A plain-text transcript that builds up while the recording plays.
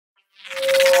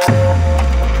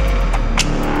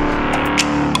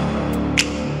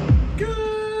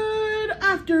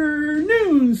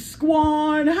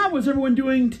How is everyone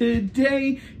doing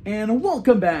today? And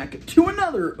welcome back to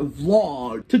another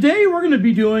vlog. Today we're going to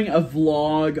be doing a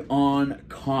vlog on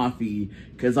coffee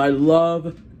because I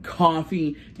love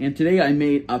coffee, and today I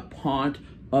made a pot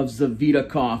of Zavida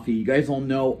coffee. You guys all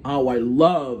know how I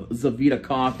love Zavida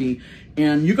coffee,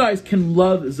 and you guys can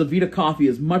love Zavida coffee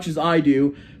as much as I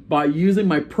do by using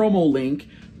my promo link.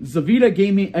 Zavida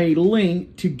gave me a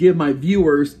link to give my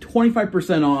viewers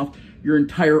 25% off your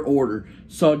entire order.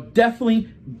 So definitely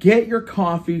get your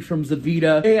coffee from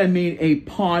Zavida. Today I made a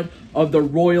pot of the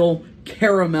Royal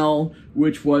Caramel,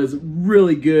 which was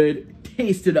really good.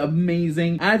 Tasted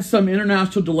amazing. Add some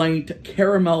International Delight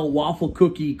caramel waffle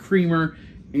cookie creamer,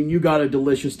 and you got a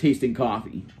delicious tasting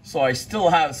coffee. So I still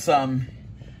have some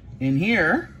in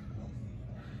here.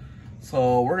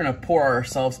 So we're gonna pour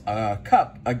ourselves a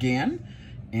cup again,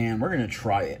 and we're gonna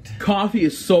try it. Coffee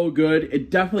is so good. It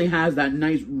definitely has that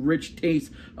nice rich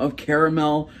taste of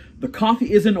caramel. The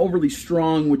coffee isn't overly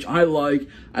strong, which I like.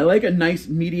 I like a nice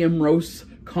medium roast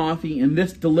coffee, and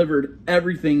this delivered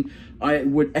everything I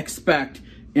would expect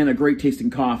in a great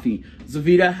tasting coffee.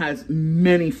 Zavida has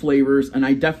many flavors, and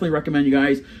I definitely recommend you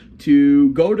guys to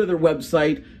go to their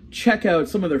website, check out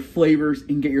some of their flavors,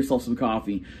 and get yourself some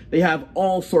coffee. They have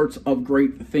all sorts of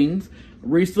great things.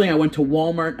 Recently, I went to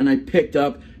Walmart and I picked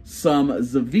up some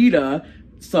Zavida,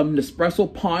 some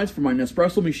Nespresso pods for my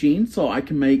Nespresso machine, so I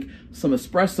can make some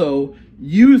espresso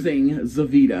using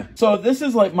Zavida. So this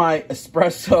is like my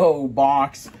espresso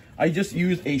box. I just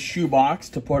used a shoe box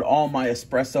to put all my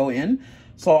espresso in.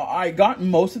 So I got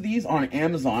most of these on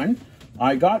Amazon.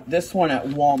 I got this one at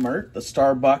Walmart, the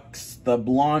Starbucks, the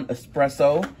blonde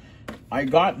espresso. I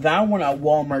got that one at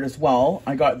Walmart as well.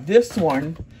 I got this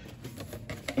one,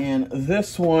 and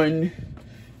this one,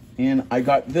 and I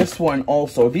got this one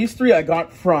also. These three I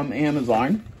got from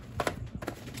Amazon.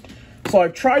 So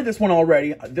I've tried this one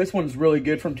already. This one's really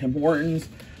good from Tim Hortons.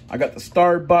 I got the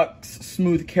Starbucks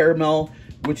Smooth Caramel,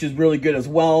 which is really good as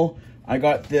well. I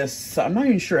got this, I'm not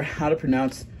even sure how to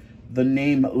pronounce the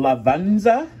name,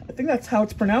 Lavenza. I think that's how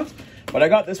it's pronounced. But I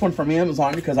got this one from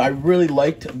Amazon because I really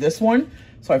liked this one.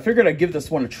 So I figured I'd give this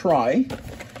one a try.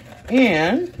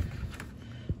 And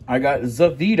I got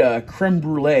Zavida Creme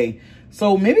Brulee.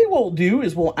 So maybe what we'll do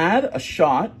is we'll add a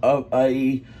shot of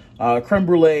a creme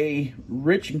brulee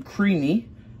rich and creamy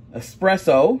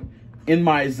espresso in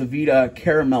my Zavida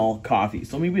caramel coffee.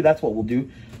 So maybe that's what we'll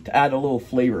do to add a little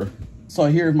flavor. So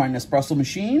here's my Nespresso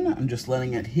machine. I'm just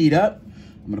letting it heat up.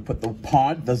 I'm gonna put the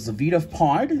pod, the Zavida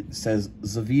pod. It says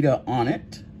Zavida on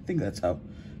it. I think that's how,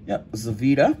 yep,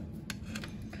 Zavida.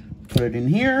 Put it in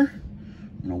here.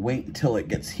 I'm gonna wait until it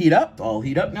gets heat up. I'll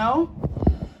heat up now.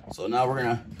 So now we're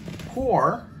gonna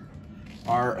pour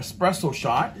our espresso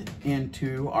shot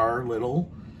into our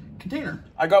little container.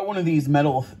 I got one of these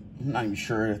metal, I'm not even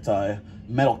sure, it's a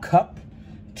metal cup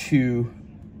to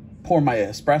pour my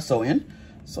espresso in.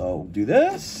 So do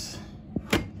this.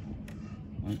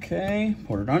 Okay,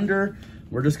 pour it under.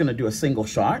 We're just gonna do a single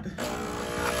shot.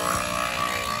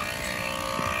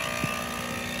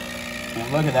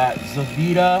 And look at that,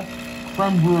 Zavida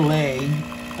creme brulee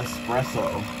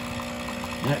espresso.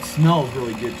 And it smells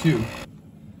really good too.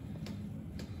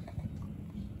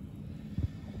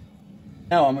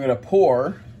 Now I'm gonna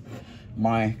pour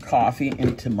my coffee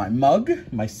into my mug,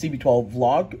 my CB12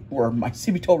 vlog, or my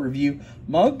CB12 review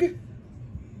mug.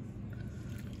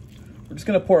 We're just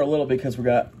gonna pour a little because we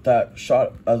got that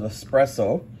shot of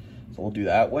espresso. So we'll do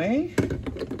that way.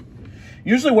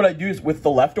 Usually what I do is with the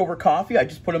leftover coffee, I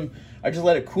just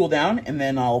let it cool down, and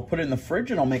then I'll put it in the fridge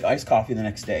and I'll make iced coffee the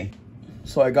next day.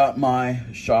 So I got my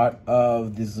shot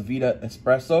of the Zavida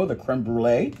espresso, the creme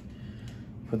brulee.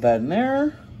 Put that in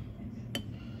there.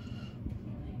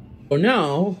 So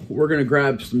now we're gonna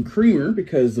grab some creamer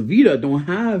because Zavida don't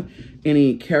have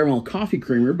any caramel coffee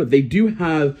creamer, but they do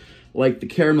have like the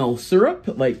caramel syrup,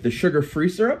 like the sugar-free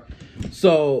syrup.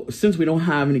 So since we don't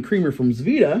have any creamer from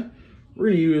Zavida, we're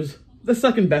gonna use the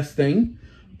second best thing,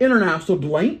 International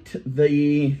Delight,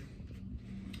 the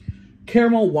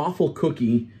caramel waffle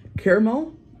cookie.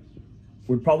 Caramel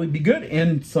would probably be good,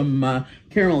 and some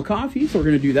caramel coffee, so we're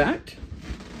gonna do that.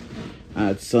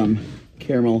 Add some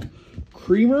caramel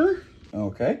creamer.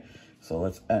 Okay, so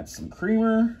let's add some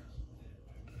creamer.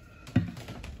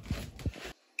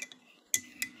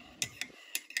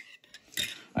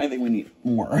 I think we need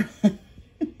more.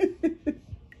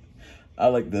 I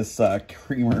like this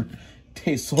creamer.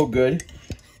 Tastes so good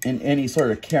in any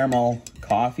sort of caramel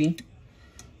coffee.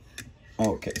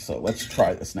 Okay, so let's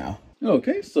try this now.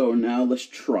 Okay, so now let's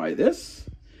try this.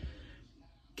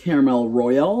 Caramel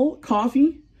Royale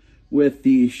coffee with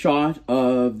the shot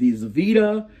of the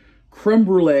Zavida creme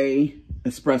brulee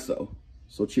espresso.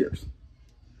 So cheers.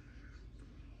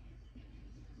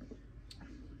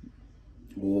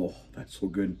 Oh, that's so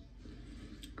good.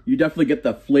 You definitely get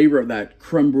the flavor of that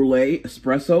creme brulee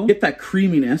espresso. You get that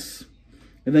creaminess,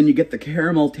 and then you get the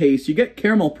caramel taste. You get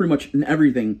caramel pretty much in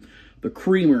everything. The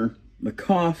creamer, the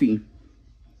coffee.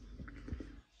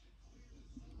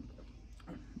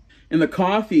 And the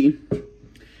coffee,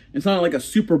 it's not like a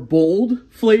super bold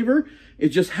flavor. It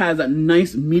just has a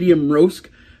nice medium roast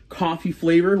coffee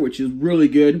flavor, which is really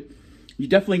good. You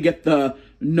definitely get the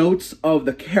notes of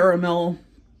the caramel,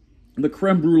 the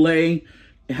creme brulee.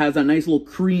 It has a nice little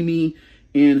creamy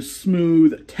and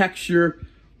smooth texture.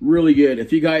 Really good.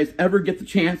 If you guys ever get the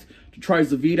chance to try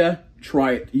Zavida,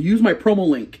 try it. Use my promo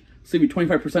link. Save you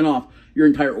 25% off your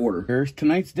entire order. Here's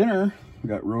tonight's dinner. We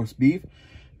got roast beef,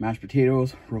 mashed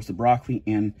potatoes, roasted broccoli,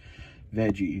 and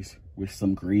veggies with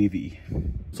some gravy.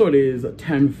 So it is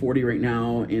 10:40 right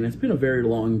now, and it's been a very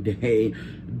long day.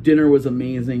 Dinner was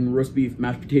amazing. Roast beef,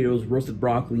 mashed potatoes, roasted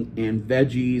broccoli, and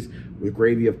veggies with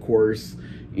gravy, of course.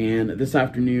 And this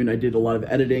afternoon, I did a lot of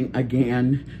editing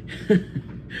again.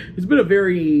 It's been a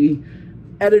very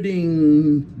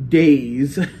editing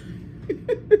days. A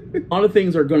lot of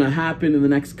things are going to happen in the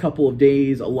next couple of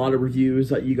days. A lot of reviews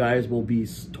that you guys will be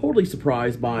totally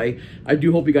surprised by. I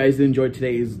do hope you guys enjoyed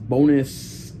today's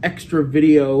bonus extra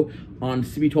video on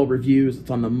CB12 reviews.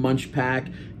 It's on the Munch Pack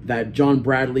that John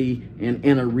Bradley and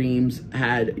Anna Reams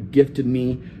had gifted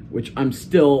me, which I'm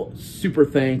still super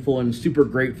thankful and super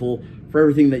grateful for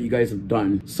everything that you guys have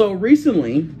done. So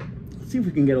recently, let's see if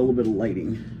we can get a little bit of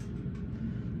lighting.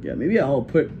 Yeah, maybe I'll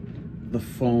put the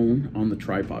phone on the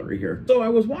tripod right here. So I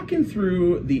was walking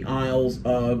through the aisles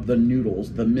of the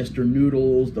noodles, the Mr.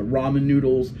 Noodles, the ramen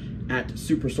noodles at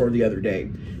Superstore the other day.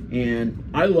 And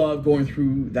I love going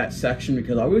through that section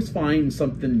because I always find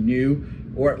something new,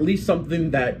 or at least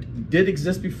something that did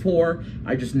exist before.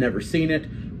 I just never seen it.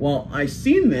 Well, I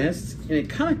seen this and it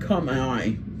kind of caught my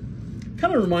eye.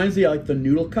 Kind of reminds me of like the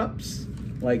noodle cups,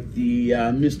 like the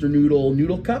Mr.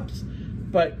 Noodle cups.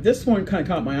 But this one kind of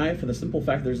caught my eye for the simple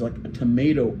fact there's like a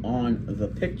tomato on the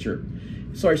picture.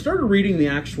 So I started reading the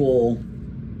actual,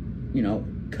 you know,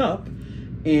 cup,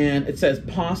 and it says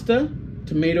pasta,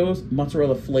 tomatoes,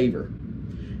 mozzarella flavor.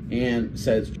 And it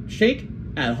says shake,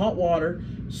 add hot water,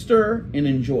 stir, and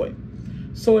enjoy.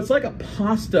 So it's like a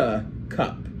pasta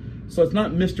cup. So it's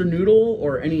not Mr. Noodle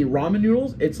or any ramen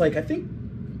noodles. It's like, I think,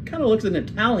 kind of looks an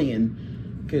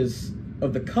Italian because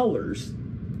of the colors.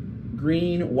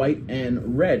 Green, white,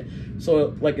 and red.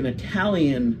 So like an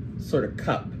Italian sort of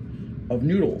cup of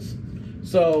noodles.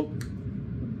 So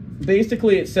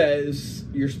basically it says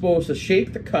you're supposed to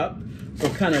shake the cup. So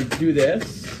kind of do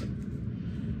this.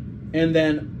 And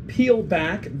then peel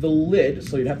back the lid.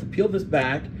 So you'd have to peel this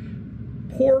back.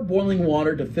 Pour boiling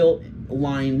water to fill a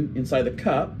line inside the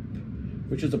cup,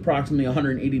 which is approximately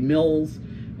 180 mils.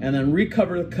 And then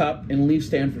recover the cup and leave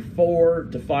stand for 4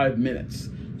 to 5 minutes.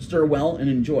 Stir well and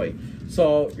enjoy.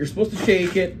 So you're supposed to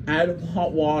shake it, add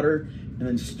hot water, and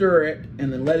then stir it,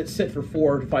 and then let it sit for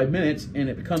 4 to 5 minutes, and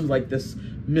it becomes like this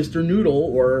Mr. Noodle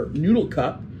or noodle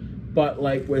cup, but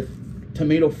like with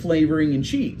tomato flavoring and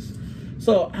cheese.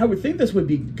 So I would think this would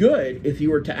be good if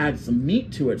you were to add some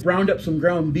meat to it. Browned up some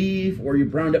ground beef, or you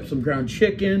browned up some ground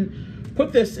chicken.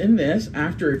 Put this in this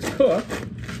after it's cooked,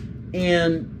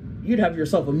 and you'd have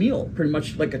yourself a meal, pretty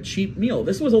much like a cheap meal.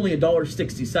 This was only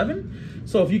 $1.67.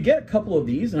 So if you get a couple of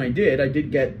these, and I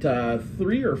did get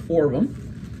 3 or 4 of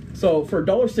them. So for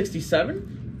 $1.67,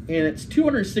 and it's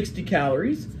 260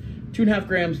 calories, 2.5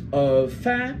 grams of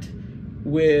fat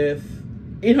with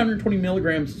 820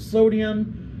 milligrams of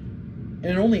sodium,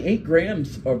 and only 8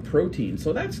 grams of protein.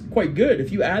 So that's quite good.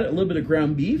 If you add a little bit of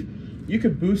ground beef, you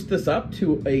could boost this up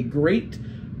to a great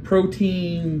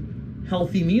protein,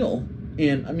 healthy meal.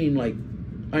 And I mean, like,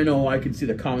 I know I could see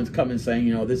the comments coming saying,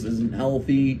 you know, this isn't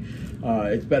healthy.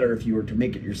 It's better if you were to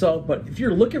make it yourself. But if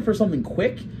you're looking for something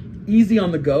quick, easy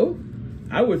on the go,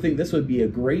 I would think this would be a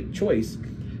great choice.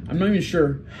 I'm not even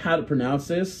sure how to pronounce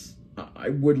this. I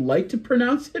would like to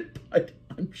pronounce it, but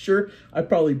I'm sure I'd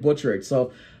probably butcher it.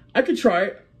 So I could try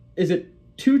it. Is it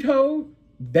tutto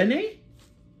bene?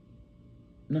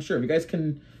 I'm not sure. If you guys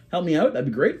can help me out, that'd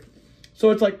be great.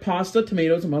 So it's like pasta,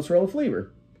 tomatoes, and mozzarella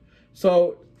flavor.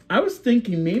 So I was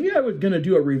thinking maybe I was going to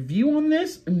do a review on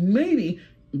this and maybe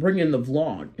bring in the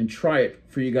vlog and try it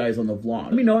for you guys on the vlog.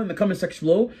 Let me know in the comment section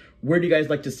below, where do you guys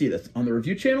like to see this? On the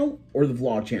review channel or the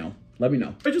vlog channel? Let me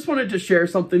know. I just wanted to share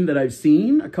something that I've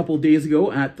seen a couple of days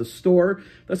ago at the store.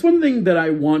 That's one thing that I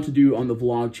want to do on the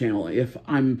vlog channel. If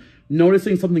I'm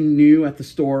noticing something new at the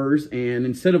stores, and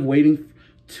instead of waiting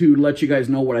to let you guys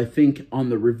know what I think on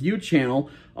the review channel.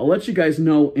 I'll let you guys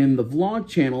know in the vlog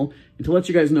channel, and to let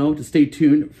you guys know to stay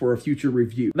tuned for a future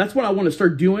review. That's what I want to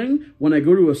start doing. When I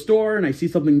go to a store and I see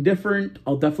something different,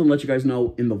 I'll definitely let you guys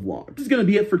know in the vlog. This is going to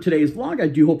be it for today's vlog. I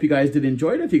do hope you guys did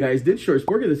enjoy it. If you guys did, show your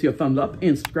support, give this a thumbs up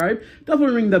and subscribe.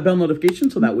 Definitely ring that bell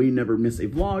notification so that way you never miss a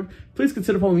vlog. Please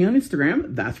consider following me on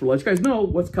Instagram. That's where I'll let you guys know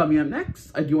what's coming up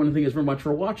next. I do want to thank you very much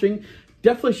for watching.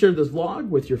 Definitely share this vlog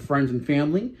with your friends and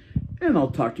family, and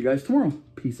I'll talk to you guys tomorrow.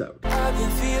 Peace out.